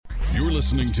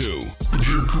listening to The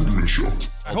Jacob Koopman Show.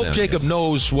 I hope Jacob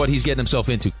knows what he's getting himself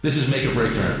into. This is make or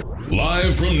break for him.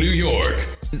 live from New York.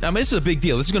 I mean, this is a big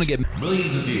deal. This is going to get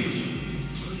millions of views.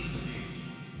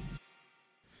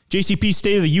 JCP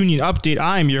State of the Union update.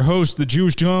 I am your host, the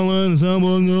Jewish John,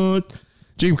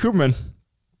 Jacob Koopman.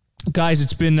 Guys,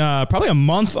 it's been probably a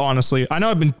month, honestly. I know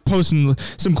I've been posting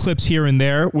some clips here and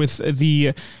there with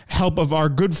the help of our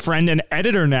good friend and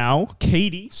editor now,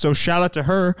 Katie. So shout out to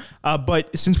her.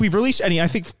 But since we've released any, I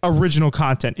think, original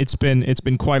content, it's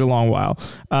been quite a long while.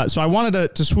 So I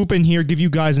wanted to swoop in here, give you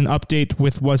guys an update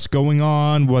with what's going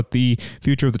on, what the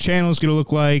future of the channel is going to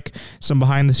look like, some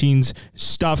behind-the-scenes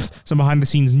stuff, some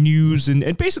behind-the-scenes news,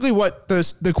 and basically what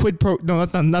the quid pro... No,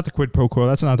 that's not the quid pro quo.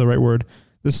 That's not the right word.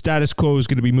 The status quo is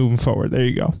going to be moving forward. There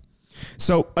you go.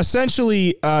 So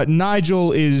essentially,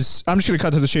 Nigel is, I'm just going to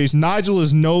cut to the chase. Nigel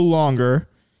is no longer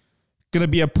going to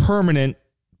be a permanent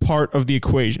part of the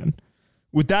equation.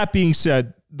 With that being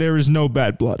said, there is no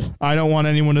bad blood. I don't want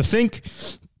anyone to think,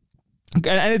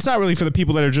 and it's not really for the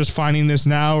people that are just finding this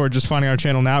now or just finding our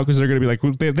channel now, because they're going to be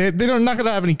like, they're not going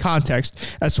to have any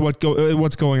context as to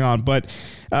what's going on. But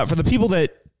for the people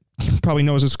that probably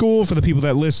know us at school, for the people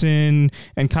that listen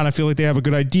and kind of feel like they have a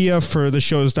good idea for the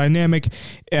show's dynamic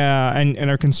and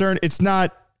are concerned, it's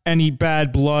not any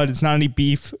bad blood. It's not any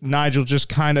beef. Nigel just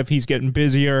kind of, he's getting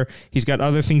busier. He's got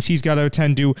other things he's got to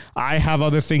attend to. I have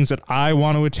other things that I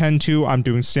want to attend to. I'm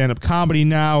doing stand-up comedy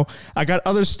now. I got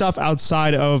other stuff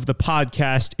outside of the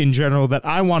podcast in general that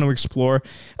I want to explore.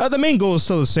 The main goal is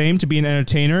still the same, to be an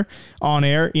entertainer on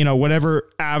air. You know, whatever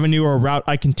avenue or route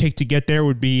I can take to get there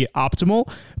would be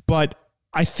optimal. But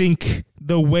I think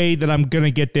the way that I'm going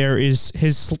to get there is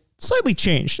slightly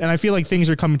changed, and I feel like things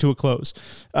are coming to a close.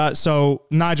 So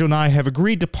Nigel and I have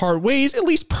agreed to part ways, at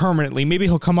least permanently. Maybe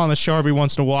he'll come on the show every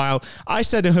once in a while. I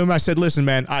said to him, I said, listen,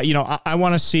 man, I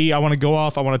want to go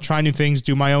off. I want to try new things,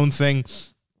 do my own thing.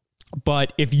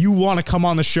 But if you want to come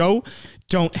on the show,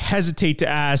 don't hesitate to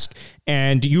ask,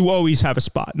 and you always have a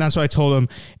spot. And that's what I told him,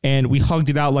 and we hugged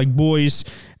it out like boys.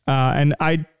 And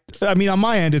I mean, on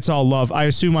my end, it's all love. I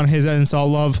assume on his end, it's all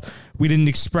love. We didn't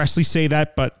expressly say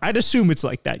that, but I'd assume it's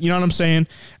like that. You know what I'm saying?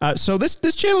 So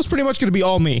this channel is pretty much going to be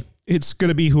all me. It's going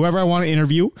to be whoever I want to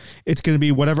interview. It's going to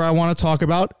be whatever I want to talk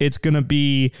about. It's going to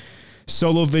be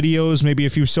solo videos, maybe a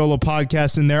few solo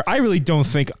podcasts in there. I really don't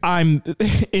think I'm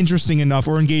interesting enough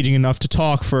or engaging enough to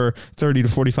talk for 30 to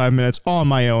 45 minutes on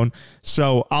my own.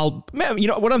 So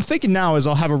what I'm thinking now is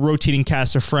I'll have a rotating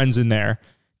cast of friends in there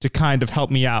to kind of help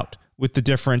me out with the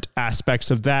different aspects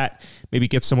of that, maybe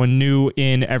get someone new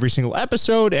in every single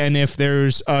episode. And if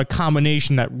there's a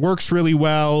combination that works really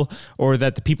well or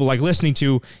that the people like listening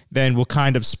to, then we'll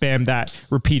kind of spam that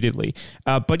repeatedly.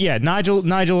 But yeah, Nigel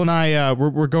and I,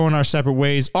 we're going our separate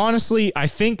ways. Honestly, I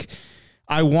think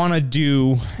I want to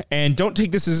do, and don't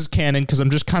take this as canon because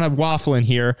I'm just kind of waffling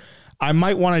here, I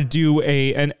might want to do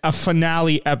a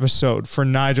finale episode for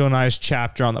Nigel and I's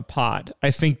chapter on the pod. I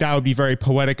think that would be very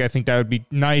poetic. I think that would be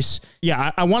nice.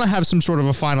 Yeah, I want to have some sort of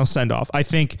a final send-off. I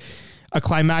think a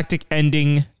climactic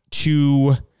ending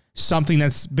to something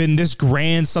that's been this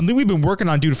grand, something we've been working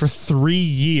on, dude, for 3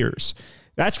 years.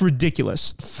 That's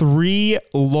ridiculous. 3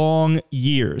 long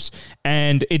years.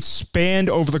 And it's spanned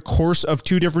over the course of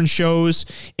 2 different shows.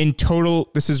 In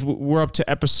total, we're up to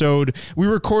episode, we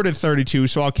recorded 32,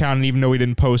 so I'll count it even though we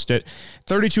didn't post it.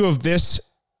 32 of this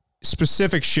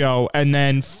specific show, and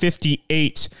then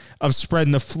 58 of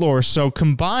Spreading the Floor. So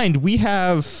combined, we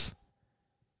have...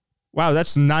 Wow,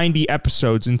 that's 90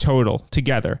 episodes in total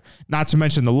together. Not to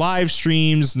mention the live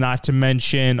streams, not to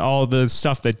mention all the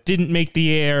stuff that didn't make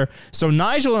the air. So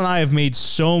Nigel and I have made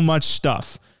so much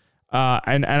stuff.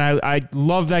 And I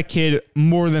love that kid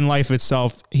more than life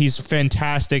itself. He's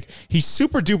fantastic. He's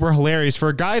super duper hilarious for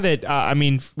a guy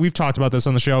that, we've talked about this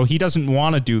on the show. He doesn't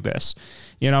want to do this.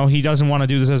 You know, he doesn't want to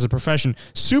do this as a profession.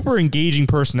 Super engaging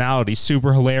personality,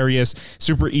 super hilarious,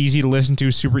 super easy to listen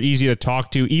to, super easy to talk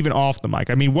to, even off the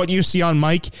mic. I mean, what you see on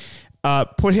mic,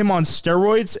 put him on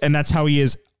steroids, and that's how he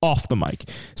is off the mic.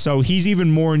 So he's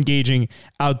even more engaging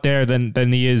out there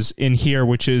than he is in here,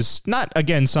 which is not,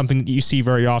 again, something that you see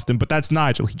very often, but that's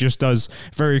Nigel. He just does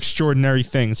very extraordinary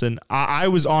things. And I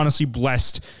was honestly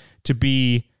blessed to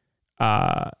be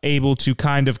able to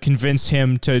kind of convince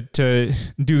him to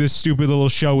do this stupid little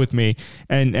show with me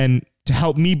and to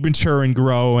help me mature and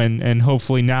grow and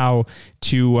hopefully now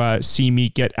to see me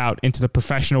get out into the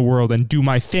professional world and do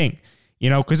my thing,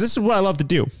 because this is what I love to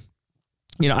do.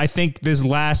 I think this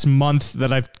last month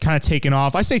that I've kind of taken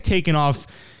off, I say taken off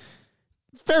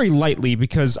very lightly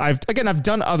because I've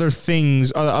done other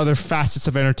things, other facets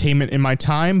of entertainment in my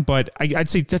time, but I'd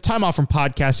say the time off from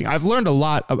podcasting, I've learned a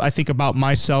lot, I think, about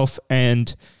myself,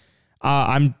 and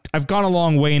I've gone a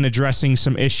long way in addressing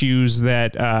some issues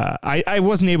that I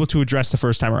wasn't able to address the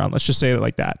first time around. Let's just say it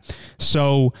like that.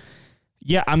 So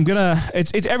yeah,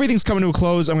 it's everything's coming to a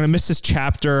close. I'm gonna miss this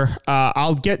chapter.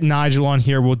 I'll get Nigel on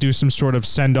here. We'll do some sort of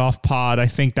send off pod. I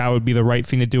think that would be the right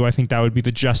thing to do. I think that would be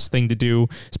the just thing to do,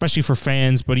 especially for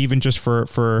fans, but even just for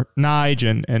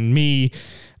Nige and me,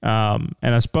 and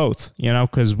us both,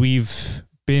 because we've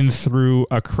been through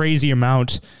a crazy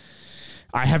amount.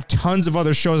 I have tons of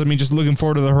other shows. I mean, just looking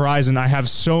forward to the horizon. I have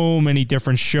so many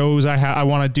different shows I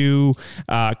want to do,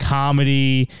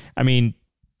 comedy. I mean,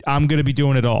 I'm going to be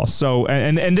doing it all. So,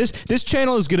 and this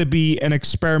channel is going to be an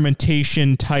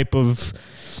experimentation type of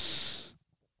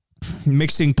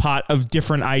mixing pot of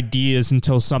different ideas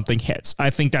until something hits.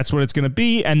 I think that's what it's going to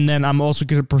be. And then I'm also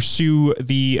going to pursue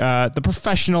the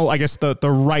professional, I guess the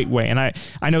right way. And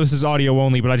I know this is audio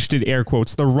only, but I just did air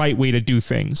quotes, the right way to do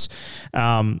things.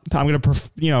 I'm going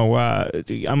to,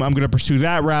 I'm going to pursue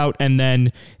that route. And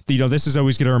then, this is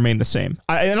always going to remain the same.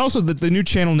 And also the new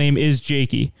channel name is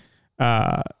Jakey.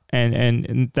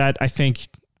 And that, I think,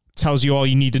 tells you all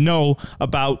you need to know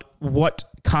about what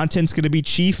content's going to be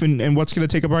chief and what's going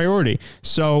to take a priority.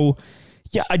 So,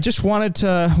 yeah, I just wanted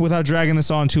to, without dragging this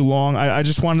on too long, I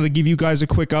just wanted to give you guys a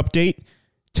quick update,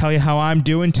 tell you how I'm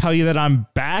doing, tell you that I'm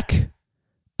back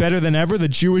better than ever. The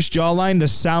Jewish Jawline, the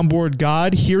soundboard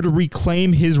god, here to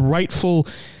reclaim his rightful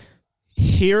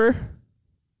air.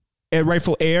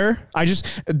 I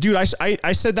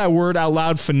said that word out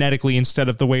loud phonetically instead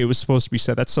of the way it was supposed to be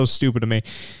said. That's so stupid to me.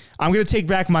 I'm going to take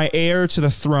back my heir to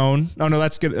the throne. Oh, no,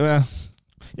 that's good.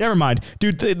 Never mind.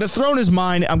 Dude, the throne is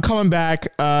mine. I'm coming back,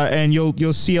 and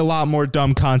you'll see a lot more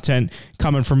dumb content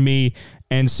coming from me.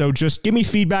 And so just give me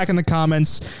feedback in the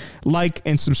comments, like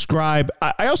and subscribe.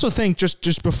 I also think,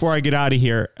 just before I get out of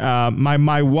here,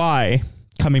 my why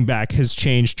coming back has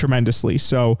changed tremendously.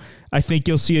 So I think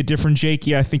you'll see a different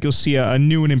Jakey. I think you'll see a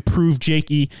new and improved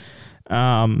Jakey.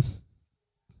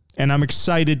 And I'm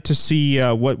excited to see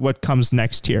what comes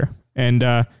next here. And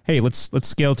hey, let's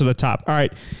scale to the top. All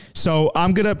right. So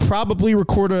I'm going to probably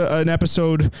record a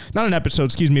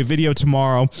video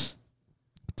tomorrow.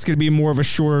 It's going to be more of a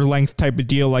shorter length type of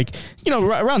deal, like,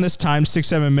 around this time,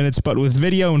 6-7 minutes, but with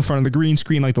video in front of the green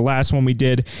screen like the last one we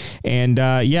did. And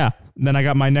then I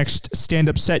got my next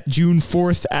stand-up set June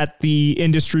 4th at the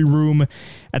Industry Room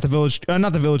at the Village,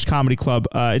 not the Village Comedy Club.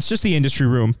 It's just the Industry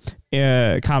Room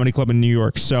Comedy Club in New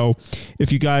York. So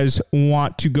if you guys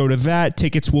want to go to that,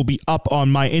 tickets will be up on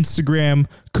my Instagram,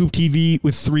 Coop TV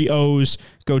with 3 O's.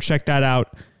 Go check that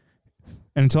out.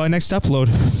 And until I next upload,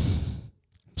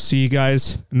 see you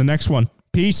guys in the next one.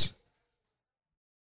 Peace.